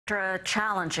Extra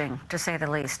challenging, to say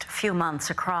the least. Few months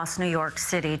across New York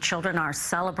City, children are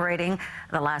celebrating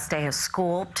the last day of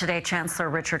school. Today, Chancellor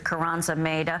Richard Carranza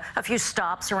made a few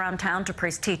stops around town to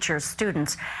praise teachers,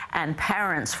 students, and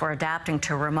parents for adapting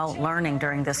to remote learning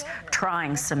during this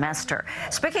trying semester.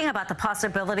 Speaking about the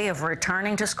possibility of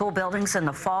returning to school buildings in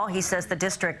the fall, he says the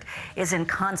district is in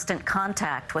constant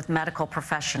contact with medical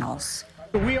professionals.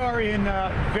 We are in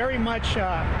very much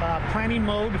planning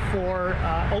mode for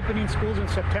opening schools in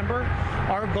September.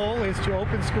 Our goal is to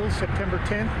open schools September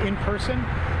 10th in person.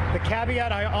 The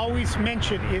caveat I always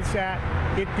mention is that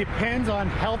it depends on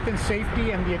health and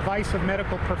safety and the advice of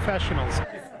medical professionals.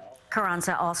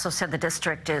 Carranza also said the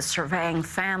district is surveying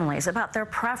families about their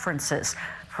preferences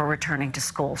for returning to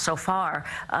school. So far,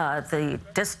 the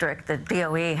district, the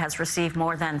DOE, has received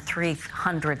more than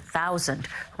 300,000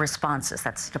 responses.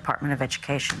 That's the Department of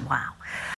Education. Wow.